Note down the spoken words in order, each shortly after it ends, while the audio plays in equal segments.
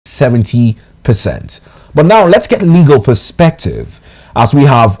70%. But now let's get legal perspective as we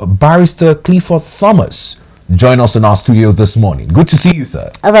have Barrister Clifford Thomas join us in our studio this morning. Good to see you,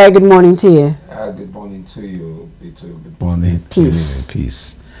 sir. A very good morning to you. Good morning to you, Peter. Good morning. Peace.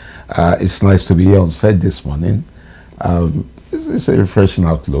 Peace. It's nice to be here on set this morning. It's a refreshing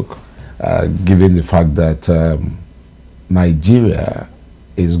outlook, given the fact that Nigeria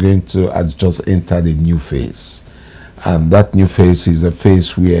is going to has just entered a new phase. And that new phase is a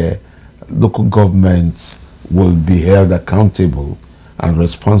phase where local governments will be held accountable and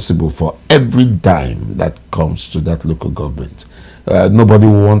responsible for every dime that comes to that local government. Nobody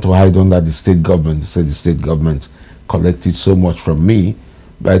will want to hide under the state government, say the state government collected so much from me,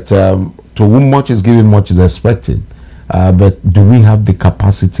 but to whom much is given, much is expected. But do we have the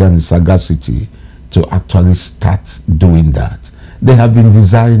capacity and the sagacity to actually start doing that? They have been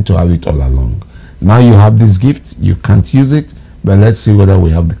desiring to have it all along. Now you have this gift, you can't use it, but let's see whether we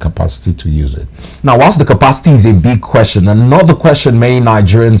have the capacity to use it. Now, whilst the capacity is a big question, another question many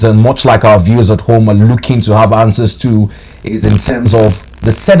Nigerians, and much like our viewers at home, are looking to have answers to is in terms of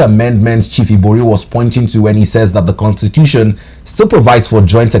the said amendments Chief Ibori was pointing to when he says that the Constitution still provides for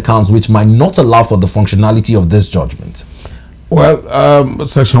joint accounts which might not allow for the functionality of this judgment. Well,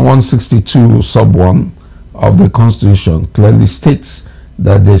 Section 162, sub 1 of the Constitution clearly states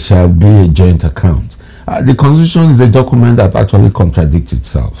that there shall be a joint account. The Constitution is a document that actually contradicts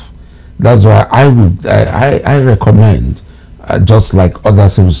itself. That's why I recommend, just like other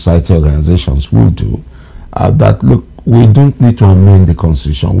civil society organizations will do, that look, we don't need to amend the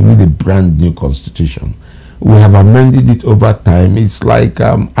Constitution. We need a brand new Constitution. We have amended it over time. It's like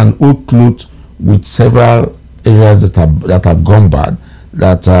an old cloth with several areas that have gone bad,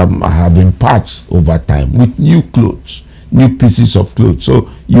 that have been patched over time with new clothes, new pieces of clothes. So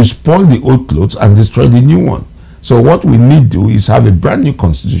you spoil the old clothes and destroy the new one. So what we need to do is have a brand new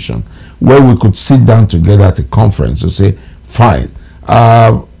Constitution where we could sit down together at a conference to say, fine,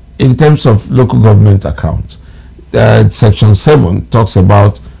 in terms of local government accounts, Section 7 talks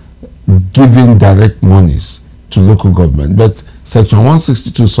about giving direct monies to local government, but Section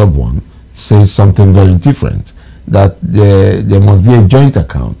 162 sub 1 says something very different, that there must be a joint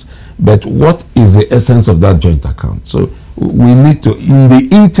account. But what is the essence of that joint account? So we need to, in the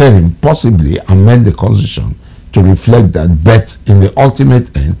interim, possibly amend the Constitution to reflect that, but in the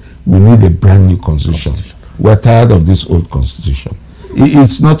ultimate end, we need a brand new Constitution. We're tired of this old Constitution.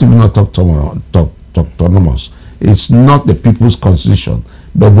 It's not even autonomous. It's not the people's Constitution,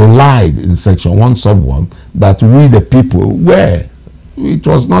 but they lied in Section 1 sub 1 that we the people were. It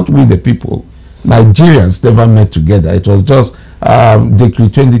was not we the people. Nigerians never met together. It was just Decree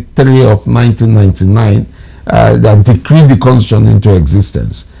 23 of 1999 that decreed the Constitution into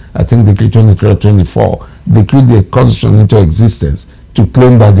existence. I think Decree 23 or 24 decreed the Constitution into existence to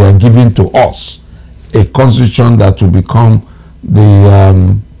claim that they are giving to us a Constitution that will become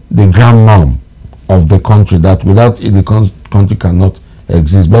the grand norm of the country, that without it the country cannot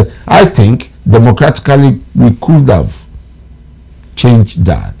exist. But I think democratically we could have changed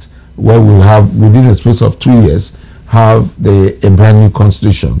that, where we have, within a space of 2 years, have a brand new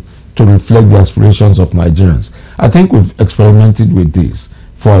Constitution to reflect the aspirations of Nigerians. I think we've experimented with this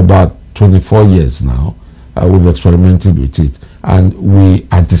for about 24 years now. We've experimented with it and we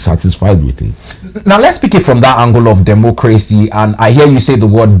are dissatisfied with it. Now let's pick it from that angle of democracy, and I hear you say the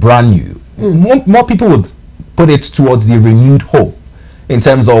word brand new. More people would put it towards the renewed hope in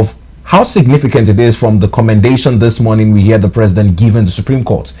terms of how significant it is. From the commendation this morning we hear the president giving the Supreme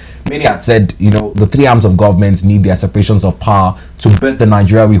Court. Many had said, you know, the three arms of government need their separations of power to build the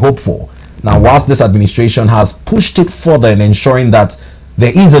Nigeria we hope for. Now, whilst this administration has pushed it further in ensuring that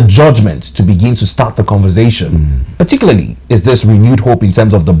there is a judgment to begin to start the conversation, particularly is this renewed hope in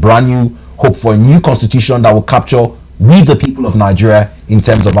terms of the brand new hope for a new Constitution that will capture we the people of Nigeria in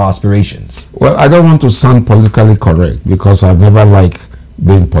terms of our aspirations. Well, I don't want to sound politically correct because I've never liked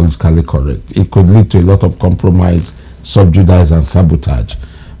being politically correct. It could lead to a lot of compromise, subjudice and sabotage.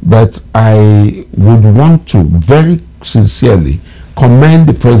 But I would want to very sincerely commend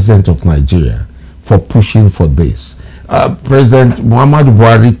the President of Nigeria for pushing for this. President Muhammad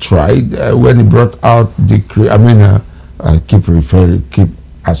Buhari tried when he brought out decree. I keep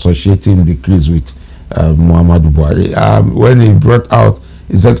associating decrees with Muhammad Buhari. When he brought out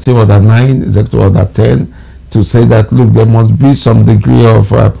Executive Order 9, Executive Order 10, to say that, look, there must be some degree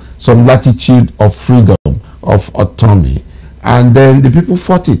of, some latitude of freedom, of autonomy. And then the people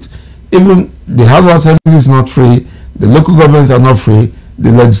fought it. Even the House of Assembly is not free, the local governments are not free,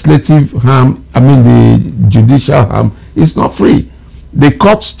 the legislative arm, the judicial arm is not free. The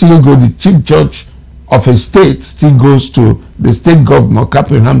courts still go, the Chief Judge of a state still goes to the state governor,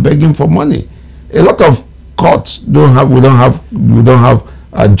 cap in hand, begging for money. A lot of courts we don't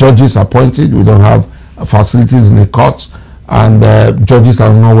have judges appointed, we don't have facilities in the courts, and judges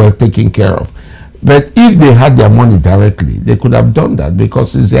are not well taken care of. But if they had their money directly, they could have done that,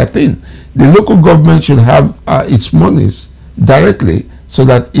 because it's their thing. The local government should have its monies directly, so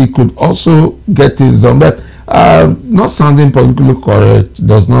that it could also get things done. But not sounding politically correct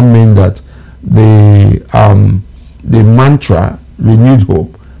does not mean that the mantra renewed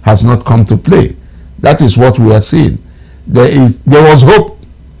hope has not come to play. That is what we are seeing. There was hope,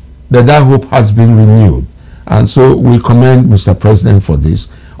 but that hope has been renewed, and so we commend Mr. President for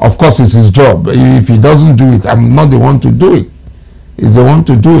this. Of course, it's his job. If he doesn't do it, I'm not the one to do it. He's the one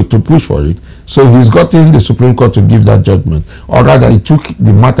to do it, to push for it. So he's gotten the Supreme Court to give that judgment, or rather he took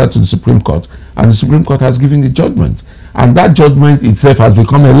the matter to the Supreme Court, and the Supreme Court has given the judgment, and that judgment itself has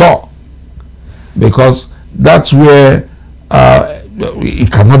become a law, because that's where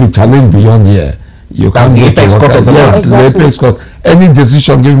it cannot be challenged beyond here. You can't the apex court of the land. Exactly. The apex court. Any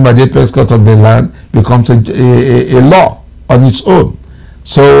decision given by the apex court of the land becomes a law on its own.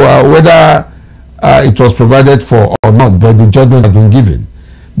 So whether it was provided for or not, but the judgment has been given.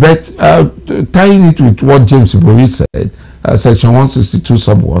 But tying it with what James Ibori said, Section 162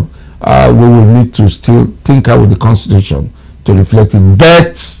 sub 1, we will need to still tinker with the Constitution to reflect it.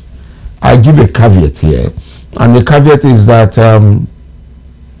 But I give a caveat here, and the caveat is that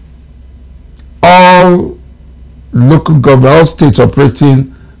all local government, all states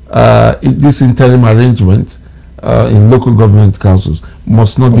operating this interim arrangement in local government councils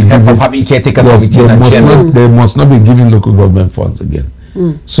must not be given, having caretaker committees and they must not be giving local government funds again.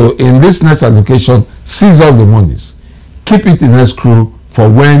 So in this next allocation, seize all the monies, keep it in escrow for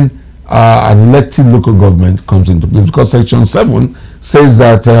when an elected local government comes into play, because Section 7 says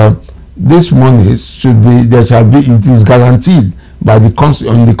that these monies should be, it is guaranteed by the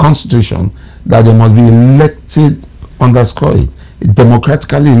Constitution that they must be elected, underscore it,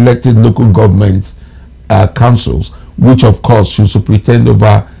 democratically elected local government councils, which of course should superintend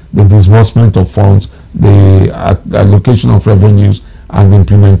over the disbursement of funds, the allocation of revenues, and the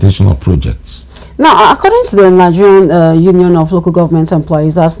implementation of projects. Now, according to the Nigerian Union of Local Government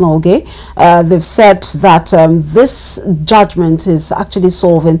Employees, that's NOLGE, they've said that this judgment is actually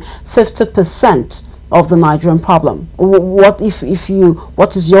solving 50% of the Nigerian problem. What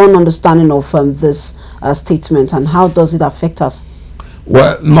is your understanding of this statement, and how does it affect us?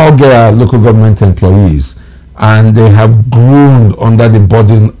 Well, NOLGE are local government employees, and they have groaned under the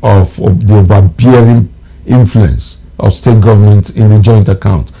burden of the overbearing influence of state governments in the joint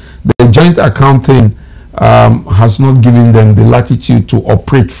account. The joint account thing has not given them the latitude to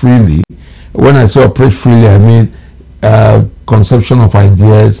operate freely. When I say operate freely, I mean conception of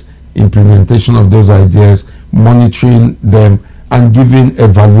ideas, implementation of those ideas, monitoring them, and giving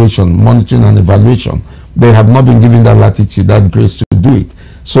evaluation, monitoring and evaluation. They have not been given that latitude, that grace to do it.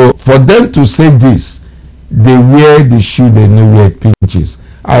 So for them to say this, they wear the shoe, they know where it pinches.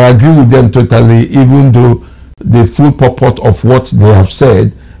 I agree with them totally, even though the full purport of what they have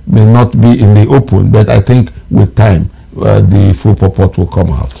said may not be in the open, but I think with time the full purport will come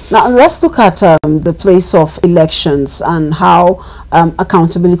out. Now let's look at the place of elections and how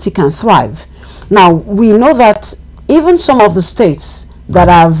accountability can thrive. Now we know that even some of the states that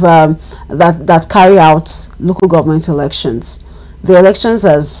have that carry out local government elections, the elections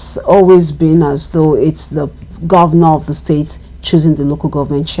has always been as though it's the governor of the state choosing the local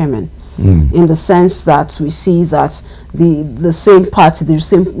government chairman. In the sense that we see that the same party, the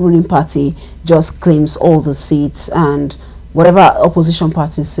same ruling party, just claims all the seats, and whatever opposition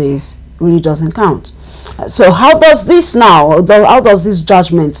party says really doesn't count. So how does this now, how does this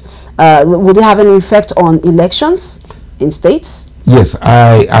judgment, would it have any effect on elections in states? Yes,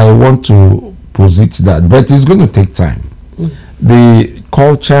 I want to posit that, but it's going to take time. The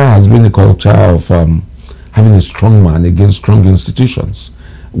culture has been a culture of having a strong man against strong institutions.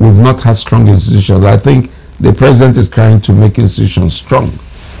 We've not had strong institutions. I think the president is trying to make institutions strong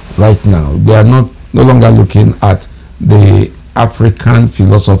right now. They are no longer looking at the African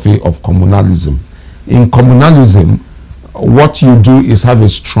philosophy of communalism. In communalism, what you do is have a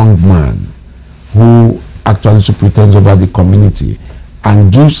strong man who actually superintends over the community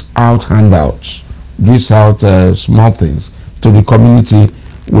and gives out handouts, gives out small things to the community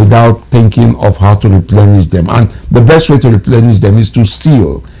without thinking of how to replenish them. And the best way to replenish them is to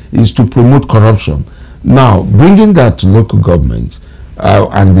steal, is to promote corruption. Now, bringing that to local government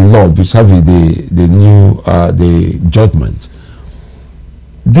and the law vis-a-vis the judgment,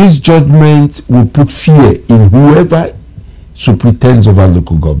 this judgment will put fear in whoever superintends over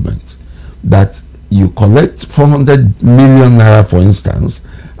local government, that you collect 400 million naira, for instance,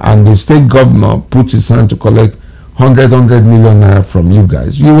 and the state governor puts his hand to collect 100 million naira from you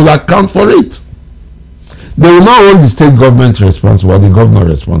guys, you will account for it. They will not hold the state government responsible or the governor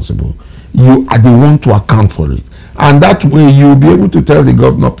responsible. You are the one to account for it. And that way you'll be able to tell the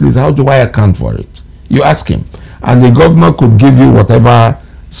governor, please, how do I account for it? You ask him. And the governor could give you whatever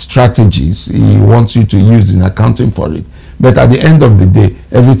strategies he wants you to use in accounting for it. But at the end of the day,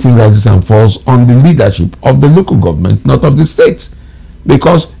 everything rises and falls on the leadership of the local government, not of the state.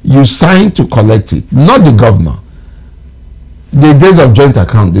 Because you signed to collect it, not the governor. The days of joint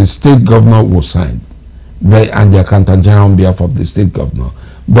account, the state governor will sign, and the accountant general on behalf of the state governor.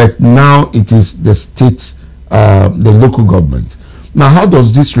 But now it is the state, the local government. Now, how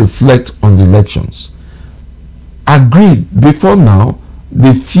does this reflect on the elections? Agreed, before now,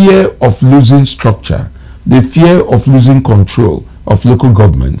 the fear of losing structure, the fear of losing control of local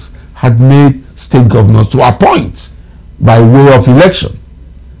governments had made state governors to appoint by way of election.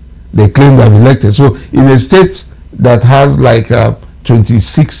 They claim they have elected. So in a state that has like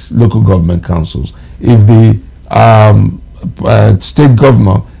 26 local government councils, if the state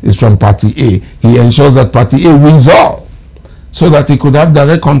governor is from party A, he ensures that party A wins all, so that he could have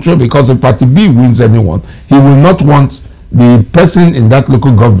direct control, because if party B wins anyone, he will not want, the person in that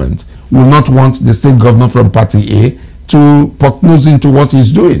local government will not want the state governor from party A to poke nose into what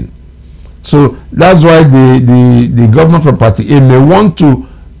he's doing. So that's why the governor from party A may want to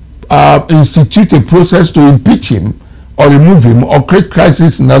institute a process to impeach him or remove him or create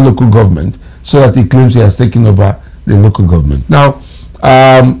crisis in that local government, so that he claims he has taken over the local government. Now,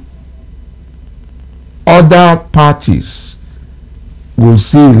 other parties will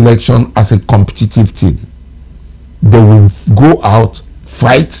see election as a competitive thing. They will go out,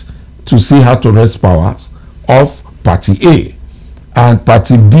 fight to see how to wrest powers of party A, and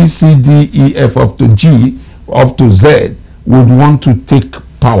party B, C, D, E, F up to G up to Z would want to take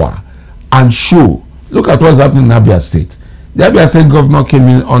power and show. Look at what's happening in Abia State. The Abia State governor came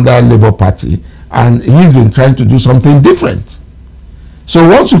in under Labour Party, and he's been trying to do something different. So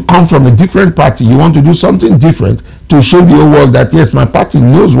once you come from a different party, you want to do something different to show the whole world that yes, my party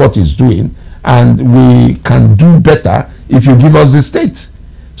knows what it's doing, and we can do better if you give us the state.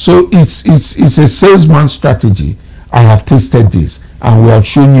 So it's a salesman strategy. I have tasted this, and we have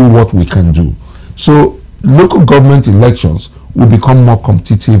shown you what we can do. So local government elections will become more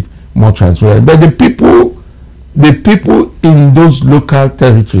competitive, more transparent. But the people in those local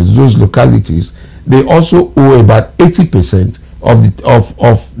territories, those localities, they also owe about 80% of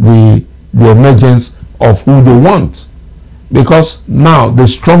the emergence of who they want, because now the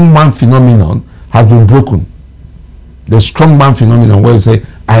strongman phenomenon has been broken. The strongman phenomenon, where you say,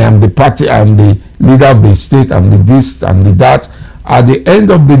 I am the party, I am the leader of the state, I'm the this, I'm the that. At the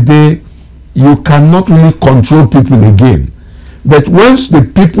end of the day, you cannot really control people again. But once the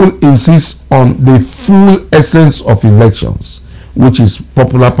people insist on the full essence of elections, which is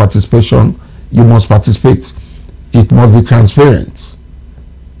popular participation, you must participate. It must be transparent.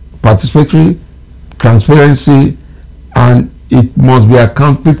 Participatory, transparency, and it must be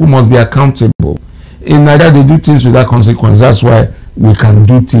people must be accountable. In Nigeria, they do things without consequence. That's why we can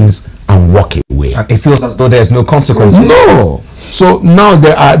do things and walk away. And it feels as though there's no consequence. No. So now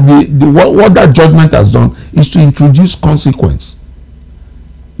there are what that judgment has done is to introduce consequence.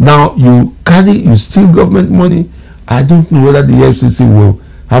 Now you steal government money. I don't know whether the FCC will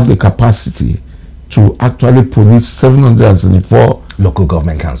have the capacity to actually police 774 local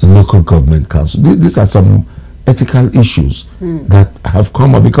government councils. Local government councils. These are some ethical issues that have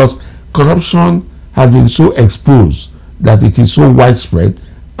come up, because corruption has been so exposed that it is so widespread,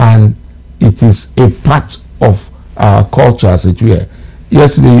 and it is a part of our culture, as it were.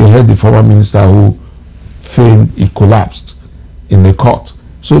 Yesterday you heard the former minister who feigned he collapsed in the court.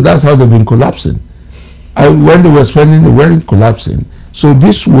 So that's how they've been collapsing. When they were spending, they weren't collapsing. So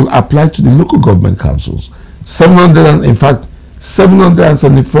this will apply to the local government councils.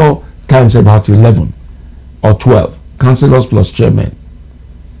 774 times about 11 or 12 councillors plus chairmen.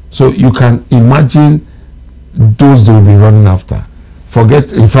 So you can imagine those they will be running after.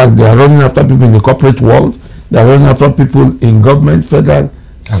 Forget, in fact, they are running after people in the corporate world. They are running after people in government, federal,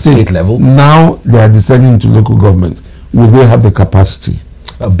 state level. Now they are descending to local government. Will they have the capacity?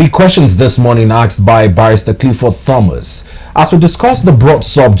 Big questions this morning asked by Barrister Clifford Thomas. As we discuss the broad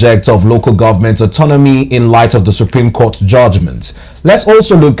subject of local government autonomy in light of the Supreme Court judgment, let's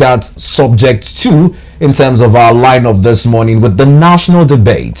also look at subject 2 in terms of our lineup this morning, with the national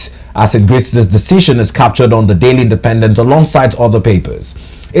debate as it greets this decision is captured on the Daily Independent alongside other papers.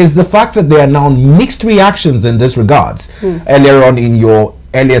 Is the fact that there are now mixed reactions in this regard. Earlier on in your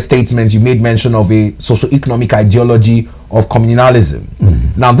earlier statements, you made mention of a socio-economic ideology of communalism.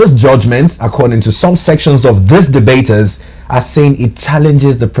 Now, this judgment, according to some sections of these debaters, are saying it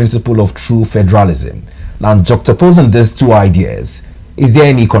challenges the principle of true federalism. Now, juxtaposing these two ideas, is there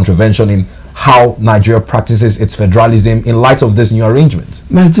any contravention in how Nigeria practices its federalism in light of this new arrangement?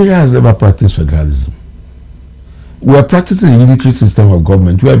 Nigeria has never practiced federalism. We are practicing a unitary system of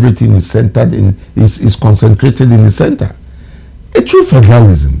government where everything is centered in, is concentrated in the center. A true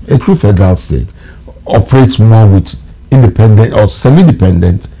federalism, a true federal state, operates more with independent or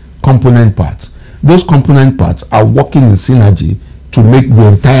semi-dependent component parts. Those component parts are working in synergy to make the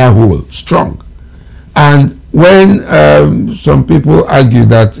entire whole strong. And when some people argue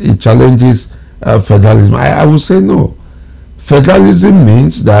that it challenges federalism, I would say no. Federalism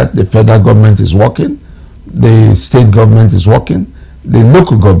means that the federal government is working, the state government is working, the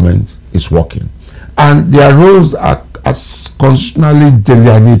local government is working. And their roles are as constitutionally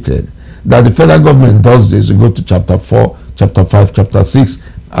delineated that the federal government does this. You go to chapter 4, chapter 5, chapter 6,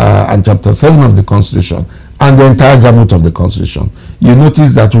 and chapter 7 of the Constitution, and the entire gamut of the Constitution. You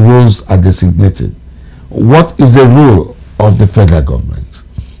notice that roles are designated. What is the role of the federal government,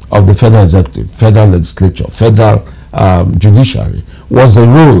 of the federal executive, federal legislature, federal judiciary? What's the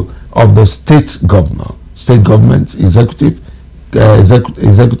role of the state governor, state government, executive,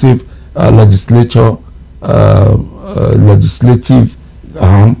 legislature, legislative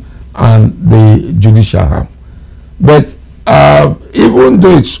arm, and the judicial arm? But even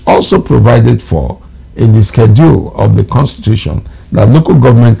though it's also provided for in the schedule of the Constitution that local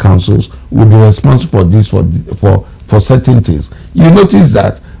government councils will be responsible for this for certain things, you notice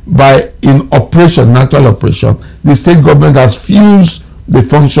that in operation, natural operation, the state government has fused the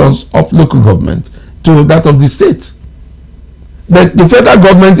functions of local government to that of the state. But the federal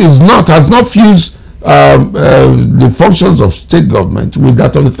government has not fused the functions of state government with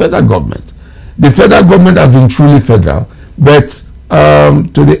that of the federal government. The federal government has been truly federal, but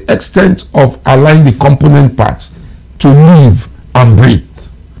to the extent of allowing the component parts to live and breathe.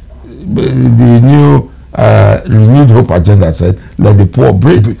 The new renewed hope agenda said, let the poor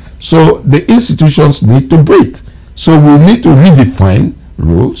breathe. So the institutions need to breathe. So we need to redefine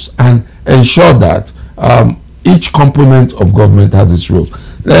rules and ensure that each component of government has its rules.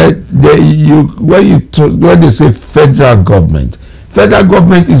 When they say federal government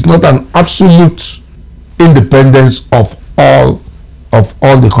is not an absolute independence of all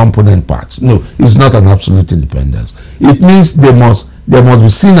the component parts. No, it's not an absolute independence. It means there must be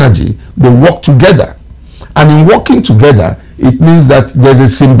synergy. They work together, and in working together, it means that there's a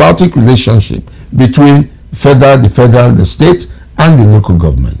symbiotic relationship between the state, and the local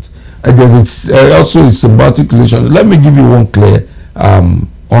government. There's also a symbiotic relationship. Let me give you one clear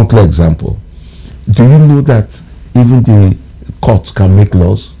example. Do you know that even the courts can make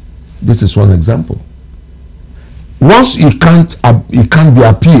laws? This is one example. Once it can't be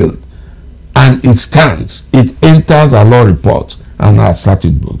appealed and it stands, it enters our law report and our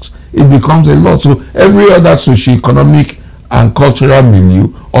statute books. It becomes a law. So every other socio-economic and cultural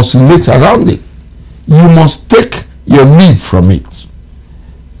milieu oscillates around it. You must take your lead from it.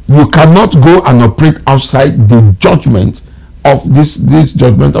 You cannot go and operate outside the judgment of this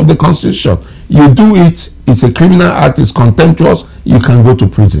judgment of the Constitution. You do it, it's a criminal act, it's contemptuous, you can go to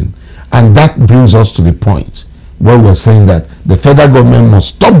prison. And that brings us to the point where we're saying that the federal government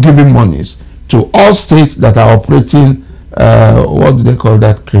must stop giving monies to all states that are operating, what do they call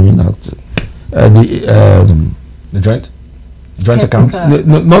that criminal? The joint account?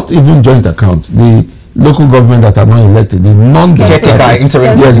 Not even joint account. The local government that are not elected,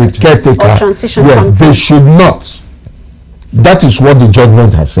 the caretaker, or transition yes, they should not. That is what the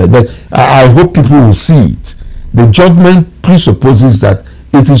judgment has said. But I hope people will see it. The judgment presupposes that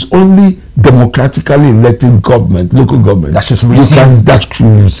it is only democratically elected government, local government, that should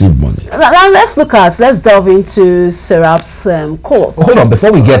receive money. Now let's delve into SERAP's court. Hold on,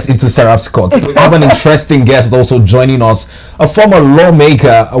 before we get into SERAP's court, we have an interesting guest also joining us, a former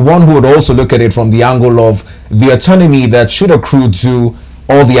lawmaker, one who would also look at it from the angle of the autonomy that should accrue to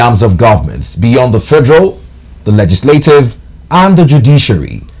all the arms of governments, beyond the federal, the legislative, and the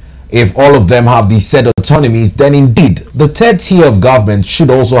judiciary. If all of them have these said autonomies, then indeed the third tier of government should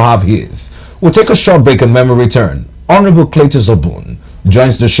also have his. We'll take a short break and when we return, Honorable Cletus Obun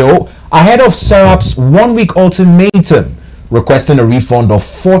joins the show ahead of SERAP's one-week ultimatum requesting a refund of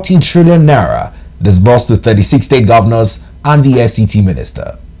 40 trillion naira disbursed to 36 state governors and the FCT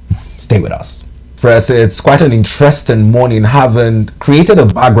minister. Stay with us. Press, it's quite an interesting morning, having created a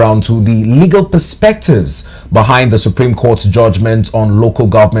background to the legal perspectives behind the Supreme Court's judgment on local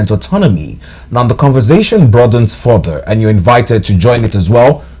government autonomy. Now, the conversation broadens further, and you're invited to join it as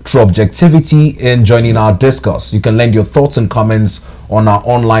well through objectivity in joining our discourse. You can lend your thoughts and comments on our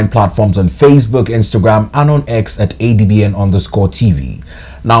online platforms on Facebook, Instagram, and on X at ADBN_TV.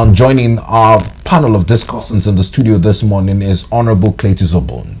 Now, joining our panel of discussants in the studio this morning is Honorable Cletus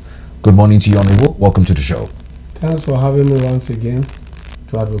Obun. Good morning to you, Honorable. Welcome to the show. Thanks for having me once again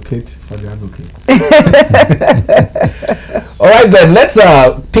to advocate for the advocates. All right, then, let's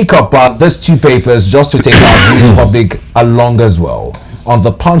pick up these two papers just to take our viewing public along as well. On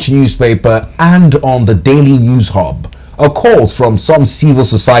the Punch newspaper and on the Daily News Hub, calls from some civil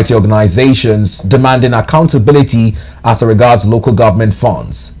society organizations demanding accountability as regards local government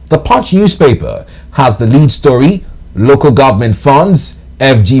funds. The Punch newspaper has the lead story, Local Government Funds,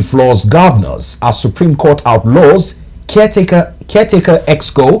 FG floors governors as Supreme Court outlaws caretaker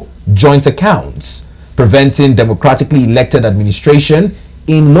exco joint accounts, preventing democratically elected administration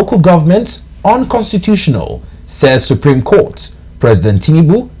in local government unconstitutional, says Supreme Court. President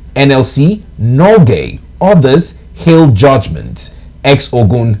Tinubu, NLC, Norgay, others hail judgment.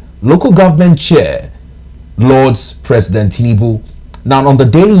 Ex-Ogun local government chair Lords President Tinubu. Now, on the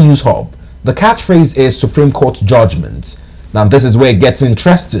Daily News Hub, the catchphrase is Supreme Court judgment. Now, this is where it gets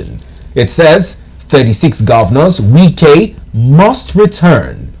interesting. It says 36 governors, Wike must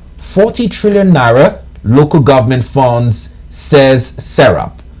return 40 trillion naira local government funds, says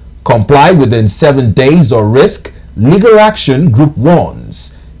SERAP. Comply within 7 days or risk legal action, group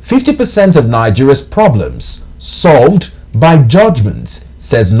warns. 50% of Nigeria's problems solved by judgment,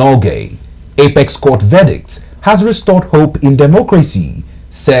 says Norgay. Apex Court verdict has restored hope in democracy,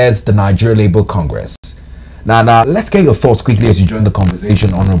 says the Nigeria Labour Congress. Now, let's get your thoughts quickly as you join the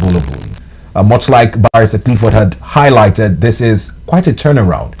conversation, Honorable Obun. Much like Barrister Clifford had highlighted, this is quite a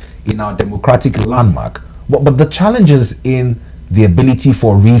turnaround in our democratic landmark. But the challenge is in the ability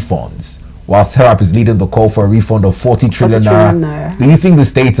for refunds. While SERAP is leading the call for a refund of 40 trillion naira, do you think the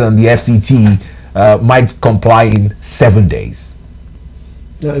states and the FCT might comply in 7 days?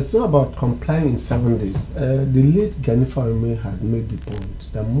 No, it's not about complying in 7 days. The late Gani Fagbemi had made the point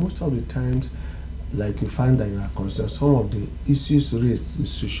that most of the times, like you find that in our constitution, some of the issues raised,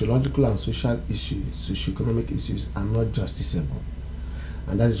 sociological and social issues, socio-economic issues, are not justiciable.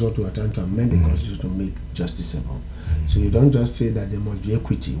 And that is what we are trying to amend the constitution to make justiciable. So you don't just say that there must be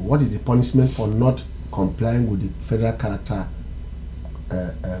equity. What is the punishment for not complying with the federal character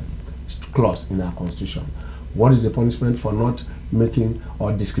clause in our constitution? What is the punishment for not making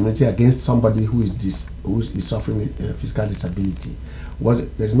or discriminating against somebody who is suffering physical disability?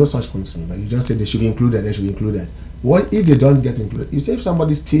 There is no such punishment, but you just say they should be included, they should be included. What if they don't get included? You say if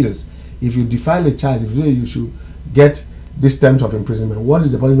somebody steals, if you defile a child, if you should get these terms of imprisonment, what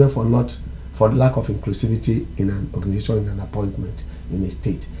is the punishment for lack of inclusivity in an organization, in an appointment, in a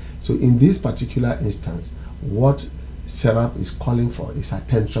state? So in this particular instance, what SERAP is calling for is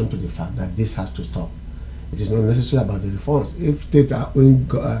attention to the fact that this has to stop. It is not necessarily about the reforms. If states are owing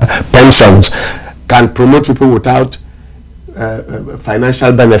pensions can promote people without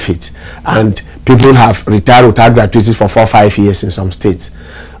financial benefit, and people have retired without gratuity for 4 or 5 years in some states,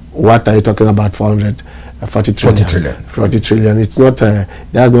 what are you talking about? 40 trillion. It's not,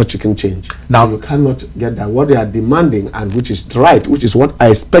 there's no chicken change. Now, so you cannot get that. What they are demanding, and which is right, which is what I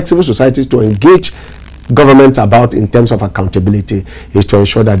expect civil societies to engage government about in terms of accountability, is to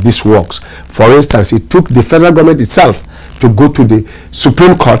ensure that this works. For instance, it took the federal government itself to go to the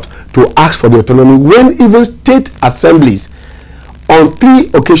Supreme Court to ask for the autonomy, when even state assemblies, on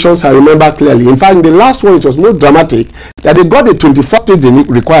 3 occasions I remember clearly, in fact in the last one it was more dramatic, that they got the 24 states they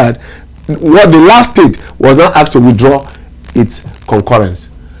required. What the last state was not asked to withdraw its concurrence,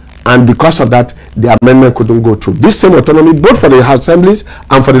 and because of that the amendment couldn't go through. This same autonomy, both for the assemblies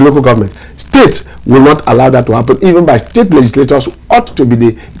and for the local government, states will not allow that to happen. Even by state legislators who ought to be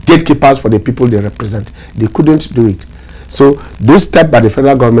the gatekeepers for the people they represent, they couldn't do it. So this step by the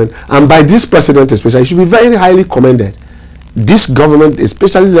federal government, and by this president especially, should be very highly commended. This government,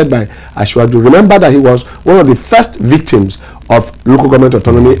 especially led by Ashwaju, remember that he was one of the first victims of local government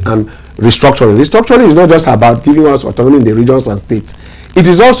autonomy and restructuring. Restructuring is not just about giving us autonomy in the regions and states. It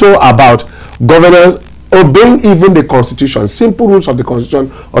is also about governance obeying even the constitution, simple rules of the constitution.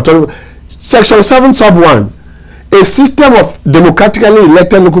 Autonomy. Section 7 sub 1, a system of democratically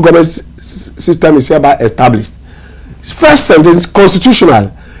elected local government system is hereby established. First sentence,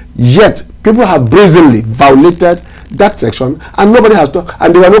 constitutional, yet people have brazenly violated that section, and nobody has talked,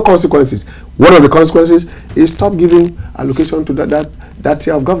 and there were no consequences. One of the consequences is stop giving allocation to that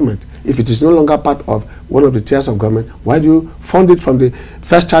tier of government. if it is no longer part of one of the tiers of government, why do you fund it from the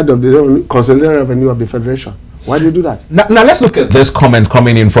first charge of the consolidated revenue of the federation? Why do you do that? Now let's look at this comment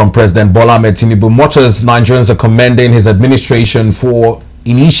coming in from President Bola Tinubu. Much as Nigerians are commending his administration for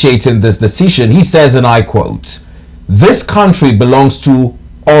initiating this decision, he says, and I quote, "This country belongs to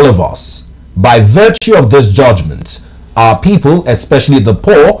all of us. By virtue of this judgment, our people, especially the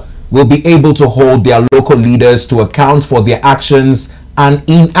poor, will be able to hold their local leaders to account for their actions and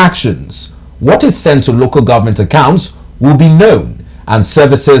inactions. What is sent to local government accounts will be known, and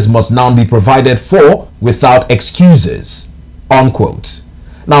services must now be provided for without excuses," unquote.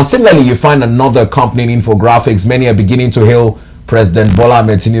 Now, similarly, you find another accompanying infographics. Many are beginning to hail President Bola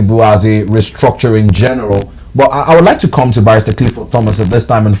Tinubu as a restructuring general. But I would like to come to Barrister Clifford Thomas at this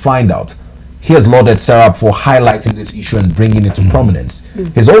time and find out. He has lauded SERAP for highlighting this issue and bringing it to prominence.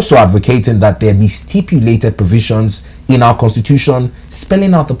 He's also advocating that there be stipulated provisions in our constitution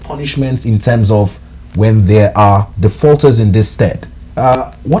spelling out the punishments in terms of when there are defaulters in this stead.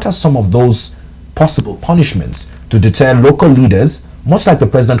 What are some of those possible punishments to deter local leaders, much like the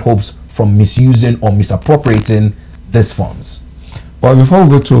president hopes, from misusing or misappropriating these funds? Well, before we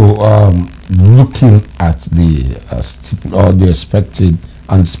go to looking at the expected,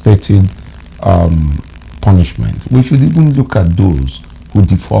 anticipated punishment, we should even look at those who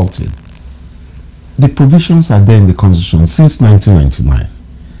defaulted. The provisions are there in the Constitution since 1999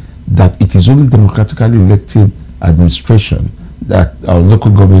 that it is only democratically elected administration, that local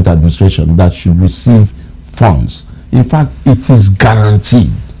government administration, that should receive funds. In fact, it is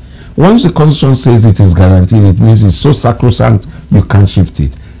guaranteed. Once the Constitution says it is guaranteed, it means it's so sacrosanct you can't shift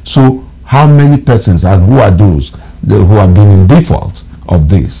it. So how many persons and who are those who have been in default of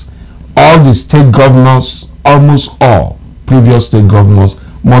this? All the state governors, almost all previous state governors,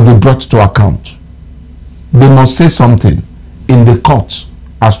 must be brought to account. They must say something in the court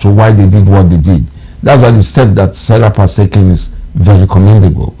as to why they did what they did. That's why the step that SERAP has taken is very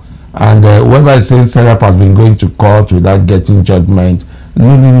commendable. And whether I say SERAP has been going to court without getting judgment,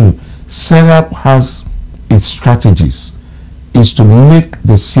 no. SERAP has its strategies, is to make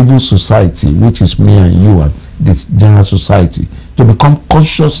the civil society, which is me and you and the general society, to become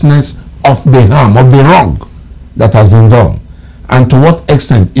consciousness of the harm, of the wrong that has been done. And to what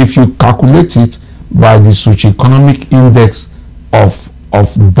extent, if you calculate it by the socio-economic index of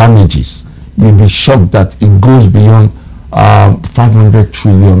damages, you'll be shocked that it goes beyond 500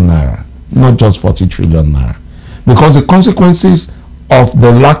 trillion naira, not just 40 trillion naira. Because the consequences of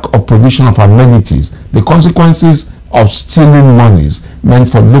the lack of provision of amenities, the consequences of stealing monies meant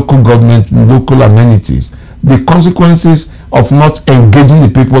for local government, local amenities, the consequences of not engaging the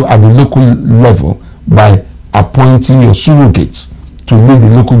people at the local level by appointing your surrogates to lead the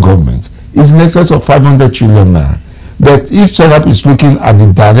local government is in excess of 500 trillion naira. But if SERAP is looking at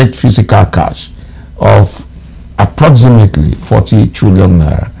the direct physical cash of approximately 40 trillion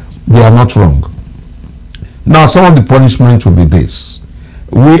naira, they are not wrong. Now, some of the punishment will be this.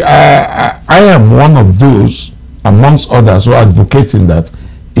 I am one of those, amongst others, who are advocating that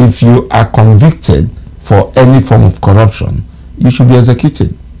if you are convicted for any form of corruption, you should be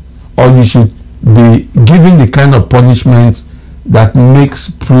executed, or you should be given the kind of punishment that makes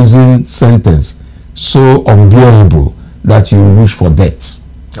prison sentence so unbearable that you wish for death.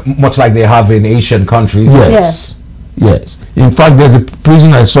 Much like they have in Asian countries. Yes. In fact, there's a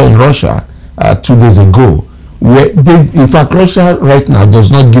prison I saw in Russia 2 days ago, where in fact, Russia right now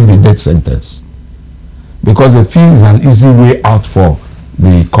does not give the death sentence because they feel it's an easy way out for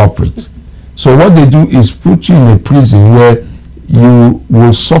the culprit. So what they do is put you in a prison where you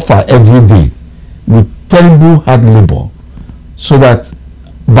will suffer every day with terrible hard labor, so that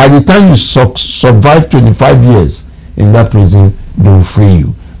by the time you survive 25 years in that prison, they will free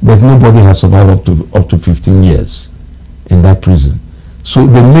you. But nobody has survived up to 15 years in that prison. So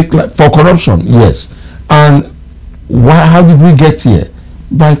they make like for corruption, yes. And how did we get here?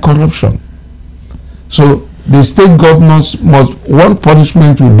 By corruption. So the state governments must, one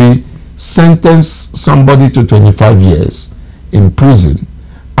punishment will be sentence somebody to 25 years in prison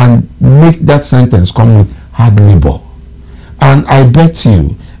and make that sentence come with hard labor. And I bet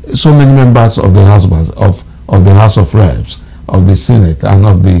you so many members of the House of Reps, of the Senate, and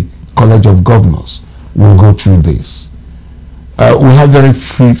of the College of Governors will go through this. We have very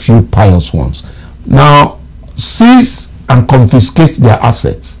few pious ones. Now, seize and confiscate their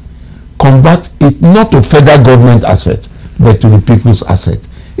assets. Convert it not to federal government asset, but to the people's asset.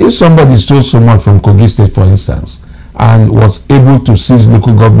 If somebody stole so much from Kogi State, for instance, and was able to seize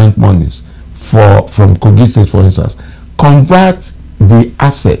local government monies from Kogi State, for instance, convert the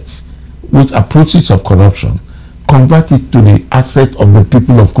assets, which are proceeds of corruption, convert it to the asset of the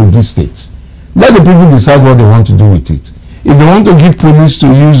people of Kogi State. Let the people decide what they want to do with it. If they want to give police to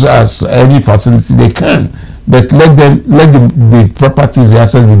use as any facility, they can. But let the properties, the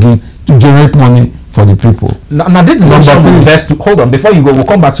assets begin to generate money for the people. Now this decision to invest, hold on, before you go, we'll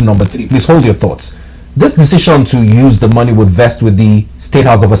come back to number 3. Please hold your thoughts. This decision to use the money would vest with the State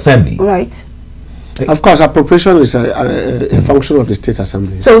House of Assembly. Right. Of course, appropriation is a function of the State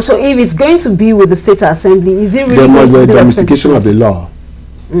Assembly. So if it's going to be with the State Assembly, is it really going to be the ramification of the law?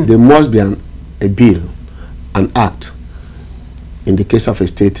 There must be a bill, an act, in the case of a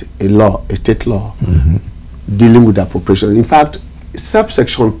state law, dealing with appropriation. In fact,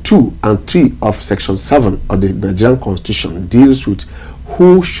 subsection 2 and 3 of section 7 of the Nigerian Constitution deals with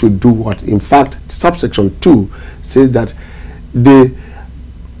who should do what. In fact, subsection 2 says that the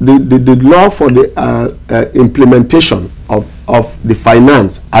law for the implementation of the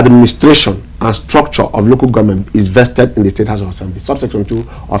finance, administration, and structure of local government is vested in the State House of Assembly. Subsection 2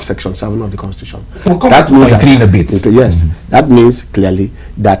 of section 7 of the Constitution. We'll come back to point 3 in a bit. Yes, that means clearly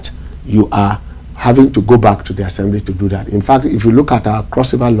that you are having to go back to the Assembly to do that. In fact, if you look at our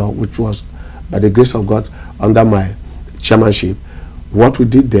crossover law, which was by the grace of God under my chairmanship, what we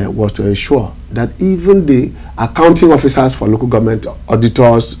did there was to ensure that even the accounting officers for local government,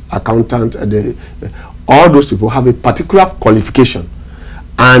 auditors, accountants, all those people have a particular qualification,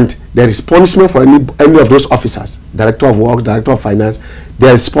 and there is punishment for any of those officers, director of work, director of finance.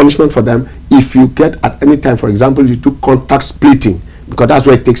 There is punishment for them if you get at any time, for example, you do contract splitting, because that's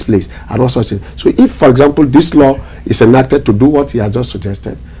where it takes place, and all sorts of things. So if, for example, this law is enacted to do what he has just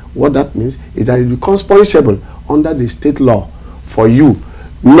suggested, what that means is that it becomes punishable under the state law for you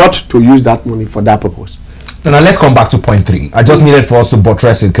not to use that money for that purpose. Now let's come back to point 3. I just needed for us to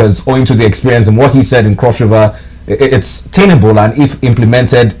buttress it, because owing to the experience and what he said in Cross River, it's tenable, and if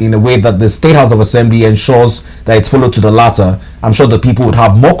implemented in a way that the State House of Assembly ensures that it's followed to the latter, I'm sure the people would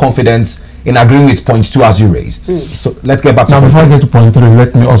have more confidence in agreeing with point 2 as you raised. So let's get back to now. Before I get to point 3,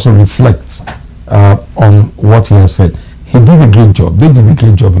 let me also reflect on what he has said. He did a great job. They did a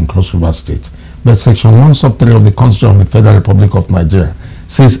great job in Cross River State. But section 1 sub 3 of the Constitution of the Federal Republic of Nigeria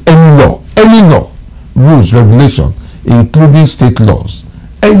says any law, rules, regulation, including state laws,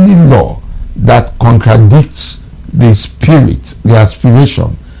 any law that contradicts the spirit, the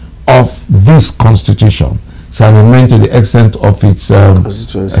aspiration of this Constitution shall remain to the extent of its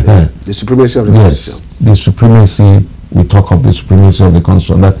constituency, the supremacy of the Constitution. The supremacy, we talk of the supremacy of the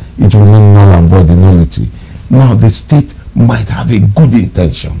Constitution, that it will remain null and void, the nullity. Now, the state might have a good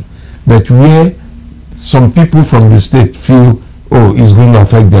intention, but where some people from the state feel, oh, it's going to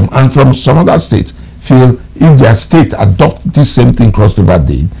affect them, and from some other states feel if their state adopt this same thing Cross River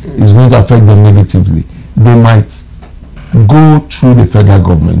did, it's going to affect them negatively, they might go through the federal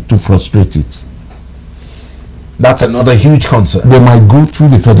government to frustrate it. That's another huge concern. They might go through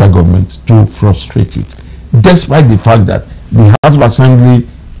the federal government to frustrate it, despite the fact that the House of Assembly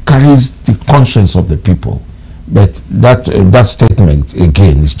carries the conscience of the people. But that statement,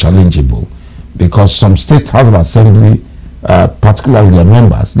 again, is challengeable, because some state House of Assembly, particularly their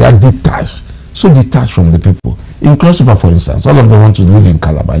members, they are detached, so detached from the people. In Cross River, for instance, all of them want to live in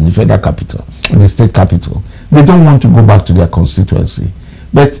Calabar, in the federal capital, in the state capital. They don't want to go back to their constituency.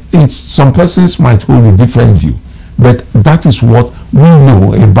 But some persons might hold a different view. But that is what we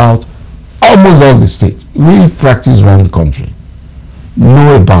know about almost all the states. We practice around the country,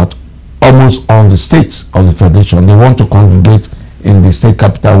 know about almost all the states of the Federation. They want to congregate in the state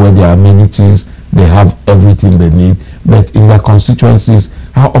capital where there are amenities, they have everything they need. But in their constituencies,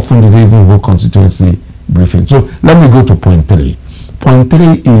 how often do they even go constituency briefing? So let me go to point 3. Point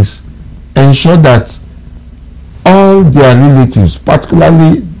 3 is ensure that all their relatives,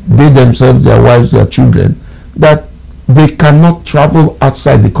 particularly they themselves, their wives, their children, that they cannot travel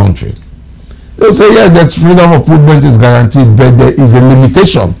outside the country. They'll say, yeah, that freedom of movement is guaranteed, but there is a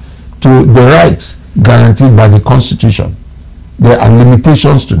limitation to the rights guaranteed by the Constitution. There are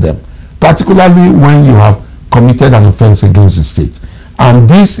limitations to them, particularly when you have committed an offense against the state. And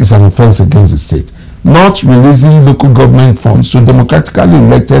this is an offense against the state. Not releasing local government funds to democratically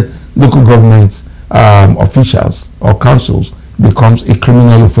elected local government officials or councils becomes a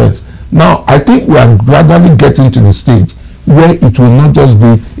criminal offense. Now, I think we are gradually getting to the stage where it will not just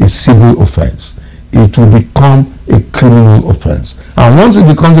be a civil offense, it will become a criminal offense. And once it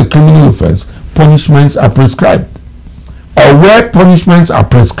becomes a criminal offense, punishments are prescribed. Or where punishments are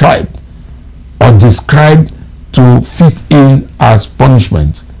prescribed or described to fit in as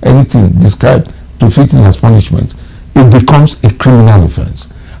punishment, anything described to fit in as punishment, it becomes a criminal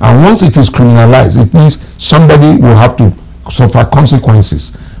offense. And once it is criminalized, it means somebody will have to suffer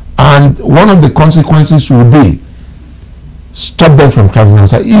consequences. And one of the consequences will be stop them from traveling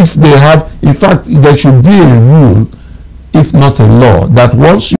outside. If they have, in fact, there should be a rule, if not a law, that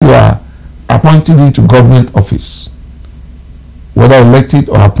once you are appointed into government office, whether elected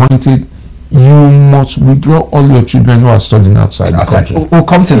or appointed, you must withdraw all your children who are studying outside the country. We'll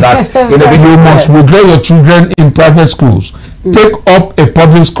come to that. You must withdraw your children in private schools. Take up a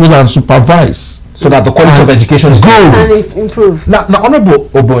public school and supervise, so that the quality of education is and improve. Now, Honorable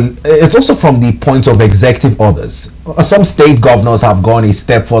Obun, it's also from the point of executive orders. Some state governors have gone a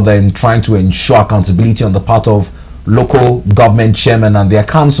step further in trying to ensure accountability on the part of local government chairmen and their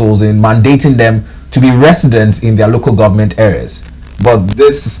councils in mandating them to be residents in their local government areas. But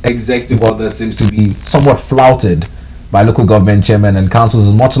this executive order seems to be somewhat flouted by local government chairmen and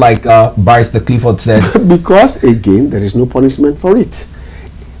councils, much like Barrister Clifford said. Because, again, there is no punishment for it.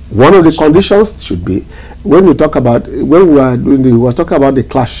 One of the conditions should be, when we talk about, when we were talking about the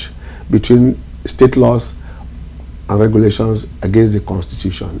clash between state laws and regulations against the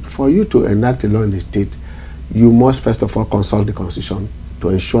Constitution, for you to enact a law in the state, you must first of all consult the Constitution to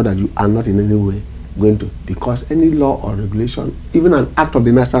ensure that you are not in any way going to, because any law or regulation, even an act of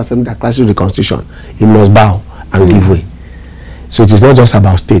the National Assembly that clashes with the Constitution, it must bow and give way. So it is not just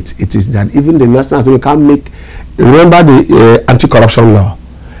about states, it is that even the National Assembly can make, remember the anti-corruption law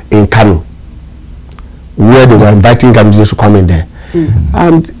in Kano, where they were inviting candidates to come in there.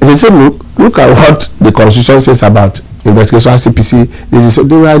 And they said, look at what the Constitution says about investigation, CPC. So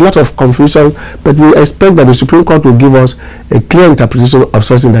there were a lot of confusion, but we expect that the Supreme Court will give us a clear interpretation of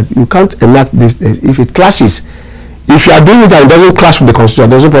something that you can't enact this if it clashes. If you are doing it and it doesn't clash with the Constitution,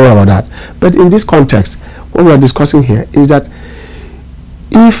 there's no problem about that. But in this context, what we are discussing here is that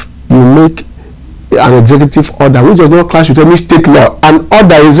if you make an executive order which does not clash with any state law, an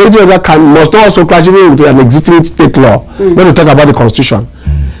order, executive order must not also clash with an existing state law. When we talk about the Constitution,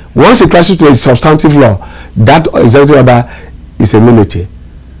 once it clashes with a substantive law, that executive order is a nullity.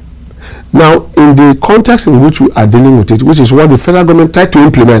 Now, in the context in which we are dealing with it, which is what the federal government tried to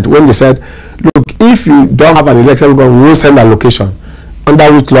implement when they said, look, if you don't have an election, we will send allocation.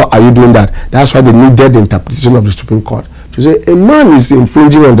 Under which law are you doing that? That's why they needed the interpretation of the Supreme Court to say a man is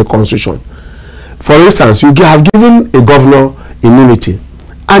infringing on the Constitution. For instance, you have given a governor immunity,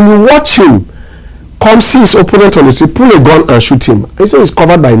 and you watch him come see his opponent on the street, pull a gun and shoot him. He says he's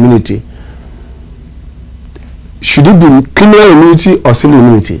covered by immunity. Should it be criminal immunity or civil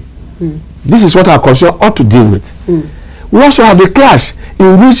immunity? This is what our Constitution ought to deal with. We also have the clash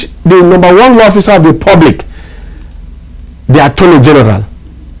in which the #1 law officer of the public, the Attorney General,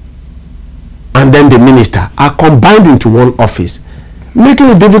 and then the minister are combined into one office, making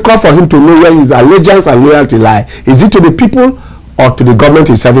it difficult for him to know where his allegiance and loyalty lie. Is it to the people or to the government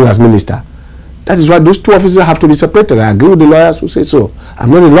he's serving as minister? That is why those two offices have to be separated. I agree with the lawyers who say so.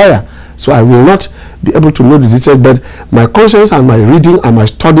 I'm not a lawyer, so I will not be able to know the details, but my conscience and my reading and my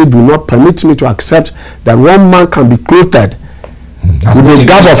study do not permit me to accept that one man can be clothed with the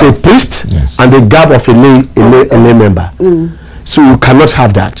garb of a priest and the garb of a lay member. So you cannot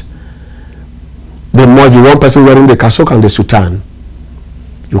have that. The more you one person wearing the cassock and the soutane,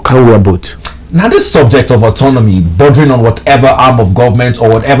 you can't wear both. Now, this subject of autonomy, bordering on whatever arm of government or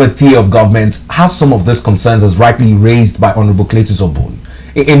whatever tier of government, has some of these concerns as rightly raised by Honorable Lateef Fagbemi.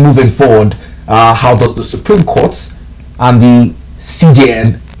 In moving forward, how does the Supreme Court and the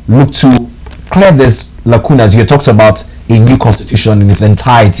CJN look to clear this lacuna, as you talked about, a new constitution in its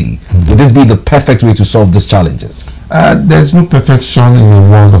entirety? Would this be the perfect way to solve these challenges? There's no perfection in a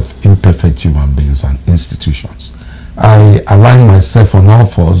world of imperfect human beings and institutions. I align myself on all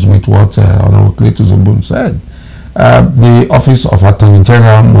fours with what Honorable Lateef Fagbemi said. The office of Attorney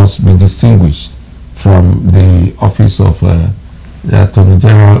General must be distinguished from the office of the Attorney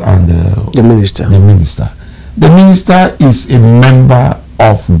General and the minister. The minister is a member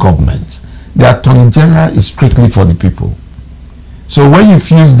of government. The Attorney General is strictly for the people. So when you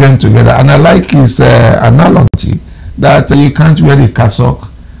fuse them together, and I like his analogy that you can't wear the cassock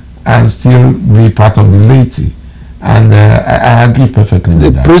and still be part of the laity. And I agree perfectly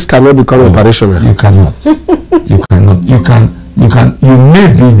with that. The priest cannot become a parishioner. You cannot. You cannot. You may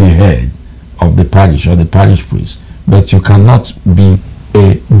be the head of the parish or the parish priest, but you cannot be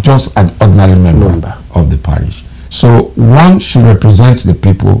just an ordinary member of the parish. So one should represent the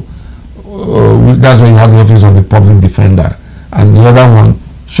people. That's why you have the office of the public defender, and the other one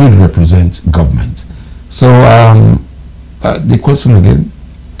should represent government. So the question again.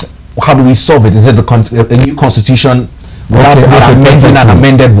 How do we solve it? Is it a new constitution without amending an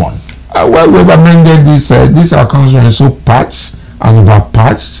amended one? Well, we've amended this. This our constitution is so patched and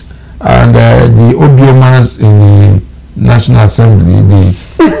overpatched, and the OBMers in the National Assembly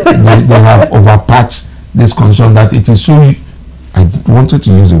they have overpatched this condition that it is so, I wanted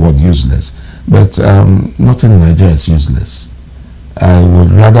to use the word useless, but nothing in Nigeria is useless. I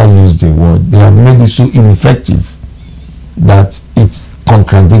would rather use the word, they have made it so ineffective that it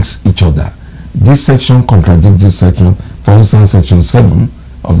contradicts each other. This section contradicts this section. For instance, section 7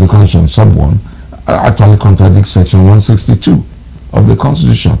 of the Constitution, sub 1, actually contradicts section 162 of the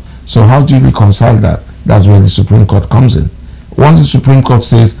Constitution. So how do you reconcile that? That's where the Supreme Court comes in. Once the Supreme Court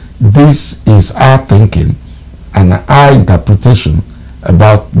says, this is our thinking and our interpretation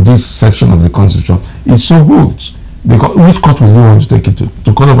about this section of the Constitution, it so holds. Because which court will you want to take it to?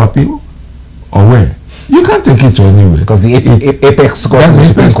 To Court of Appeal? Or where? You can't take it to anywhere. Because the apex court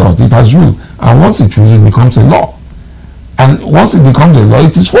is the apex court. It has ruled. And once it rules, it becomes a law. And once it becomes a law,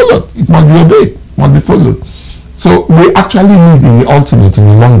 it is followed. It must be obeyed. It must be followed. So we actually need, in the ultimate, in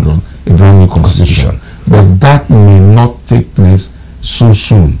the long run, a brand new constitution. But that may not take place so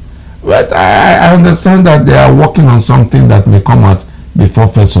soon. But I understand that they are working on something that may come out before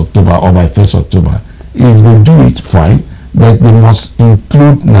 1st October or by 1st October. If they do it, fine, but they must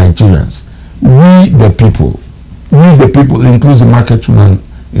include Nigerians. We the people includes the market woman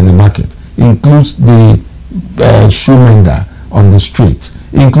in the market, includes the shoemender on the streets,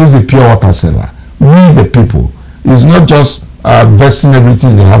 includes the pure water seller. We the people. It's not just vesting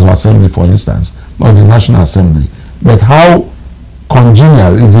everything in the House of Assembly, for instance, or the National Assembly, but how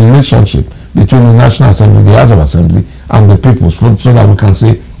congenial is the relationship between the National Assembly, the House of Assembly, and the people, so that we can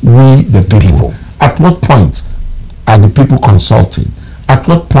say, we the people. At what point are the people consulting? At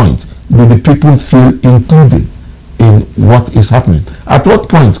what point do the people feel included in what is happening? At what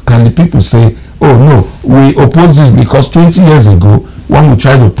point can the people say, oh no, we oppose this because 20 years ago, when we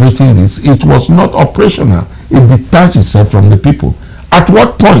tried operating this, it was not operational. It detached itself from the people. At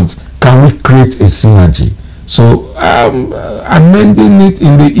what point can we create a synergy? So amending it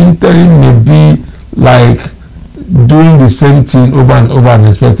in the interim may be like doing the same thing over and over and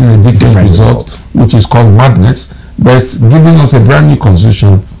expecting a different result, which is called madness, but giving us a brand new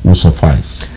constitution will suffice.